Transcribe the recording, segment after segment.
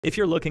If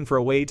you're looking for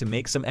a way to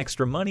make some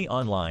extra money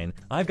online,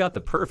 I've got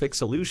the perfect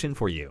solution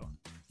for you.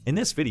 In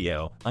this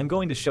video, I'm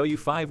going to show you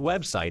 5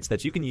 websites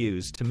that you can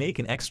use to make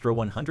an extra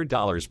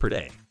 $100 per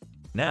day.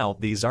 Now,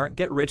 these aren't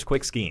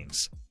get-rich-quick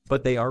schemes,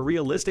 but they are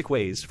realistic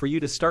ways for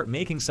you to start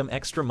making some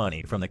extra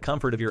money from the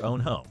comfort of your own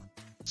home.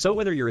 So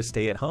whether you're a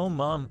stay-at-home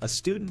mom, a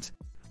student,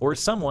 or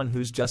someone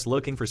who's just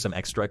looking for some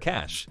extra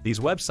cash, these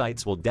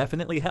websites will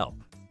definitely help.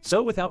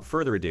 So without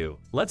further ado,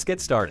 let's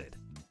get started.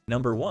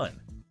 Number 1.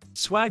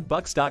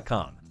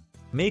 Swagbucks.com.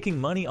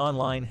 Making money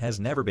online has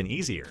never been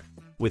easier.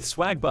 With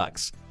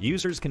Swagbucks,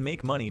 users can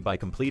make money by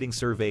completing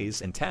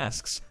surveys and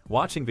tasks,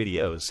 watching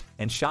videos,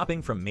 and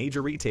shopping from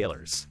major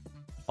retailers.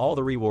 All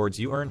the rewards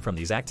you earn from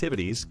these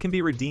activities can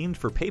be redeemed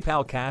for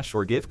PayPal cash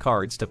or gift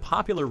cards to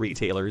popular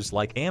retailers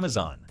like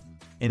Amazon.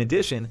 In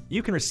addition,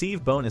 you can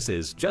receive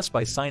bonuses just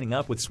by signing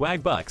up with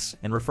Swagbucks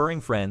and referring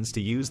friends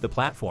to use the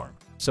platform.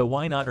 So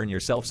why not earn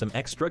yourself some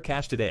extra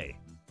cash today?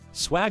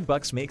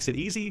 Swagbucks makes it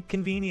easy,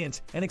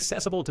 convenient, and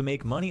accessible to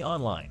make money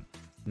online.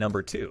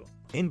 Number 2.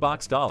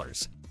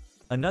 InboxDollars.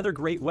 Another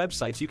great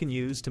website you can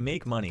use to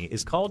make money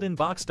is called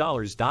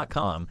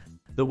InboxDollars.com.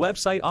 The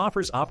website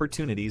offers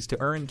opportunities to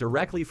earn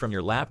directly from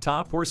your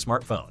laptop or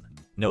smartphone.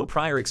 No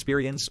prior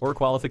experience or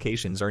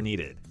qualifications are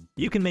needed.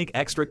 You can make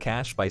extra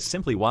cash by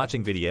simply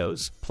watching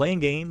videos, playing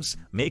games,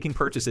 making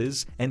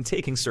purchases, and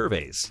taking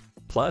surveys.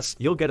 Plus,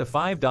 you'll get a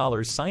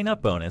 $5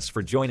 sign-up bonus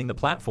for joining the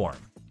platform.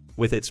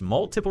 With its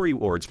multiple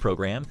rewards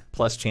program,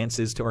 plus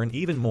chances to earn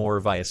even more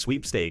via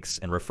sweepstakes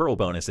and referral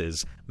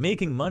bonuses,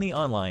 making money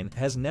online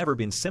has never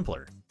been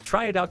simpler.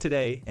 Try it out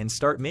today and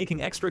start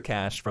making extra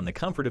cash from the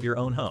comfort of your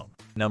own home.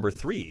 Number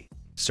 3.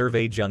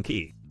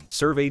 SurveyJunkie.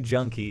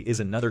 SurveyJunkie is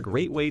another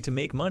great way to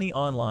make money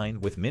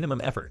online with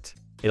minimum effort.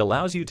 It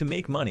allows you to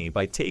make money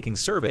by taking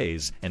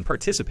surveys and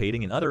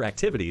participating in other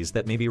activities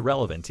that may be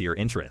relevant to your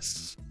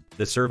interests.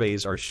 The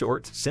surveys are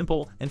short,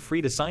 simple, and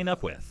free to sign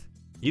up with.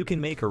 You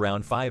can make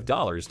around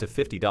 $5 to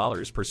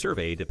 $50 per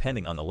survey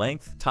depending on the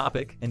length,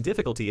 topic, and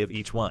difficulty of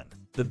each one.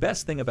 The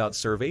best thing about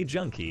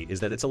SurveyJunkie is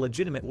that it's a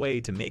legitimate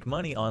way to make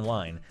money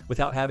online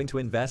without having to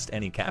invest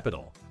any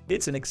capital.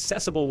 It's an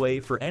accessible way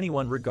for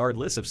anyone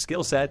regardless of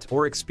skill set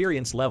or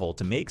experience level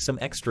to make some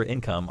extra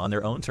income on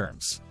their own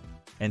terms.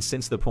 And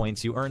since the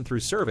points you earn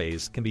through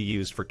surveys can be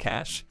used for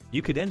cash,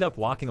 you could end up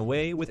walking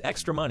away with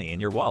extra money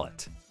in your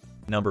wallet.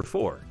 Number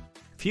 4.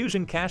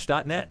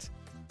 FusionCash.net.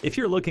 If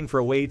you're looking for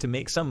a way to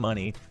make some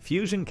money,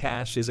 Fusion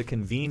Cash is a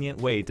convenient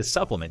way to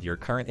supplement your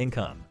current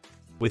income.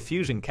 With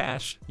Fusion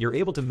Cash, you're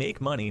able to make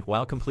money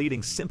while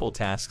completing simple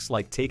tasks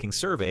like taking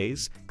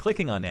surveys,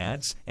 clicking on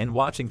ads, and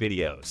watching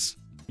videos.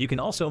 You can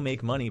also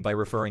make money by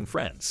referring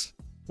friends,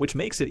 which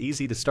makes it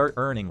easy to start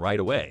earning right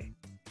away.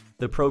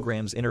 The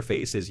program's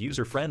interface is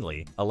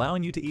user-friendly,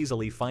 allowing you to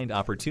easily find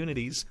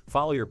opportunities,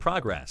 follow your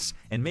progress,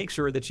 and make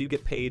sure that you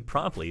get paid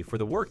promptly for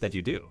the work that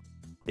you do.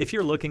 If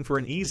you're looking for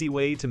an easy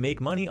way to make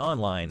money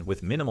online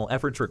with minimal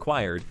effort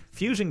required,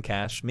 Fusion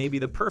Cash may be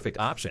the perfect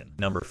option.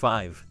 Number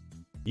 5.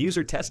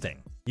 UserTesting.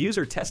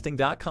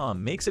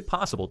 UserTesting.com makes it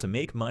possible to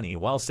make money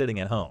while sitting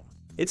at home.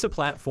 It's a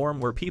platform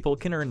where people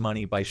can earn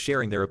money by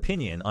sharing their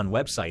opinion on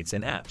websites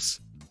and apps.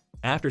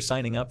 After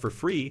signing up for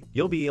free,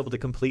 you'll be able to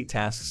complete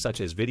tasks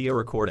such as video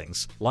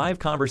recordings, live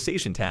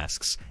conversation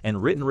tasks,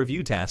 and written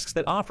review tasks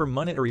that offer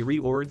monetary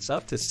rewards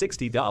up to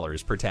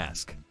 $60 per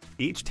task.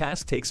 Each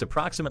task takes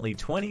approximately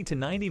 20 to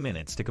 90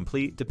 minutes to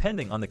complete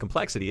depending on the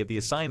complexity of the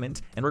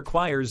assignment and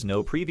requires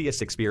no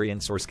previous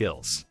experience or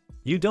skills.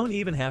 You don't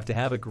even have to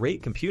have a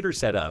great computer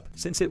setup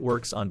since it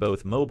works on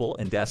both mobile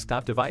and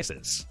desktop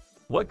devices.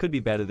 What could be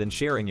better than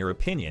sharing your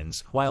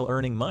opinions while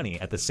earning money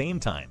at the same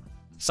time?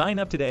 Sign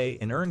up today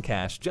and earn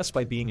cash just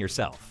by being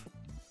yourself.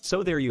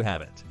 So there you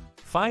have it.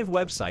 5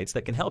 websites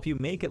that can help you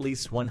make at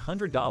least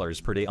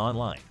 $100 per day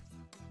online.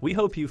 We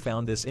hope you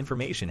found this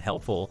information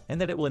helpful and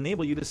that it will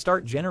enable you to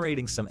start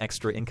generating some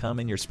extra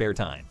income in your spare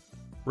time.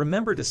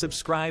 Remember to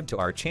subscribe to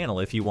our channel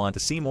if you want to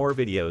see more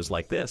videos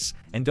like this,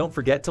 and don't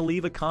forget to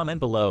leave a comment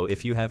below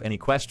if you have any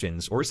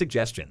questions or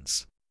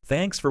suggestions.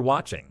 Thanks for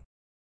watching.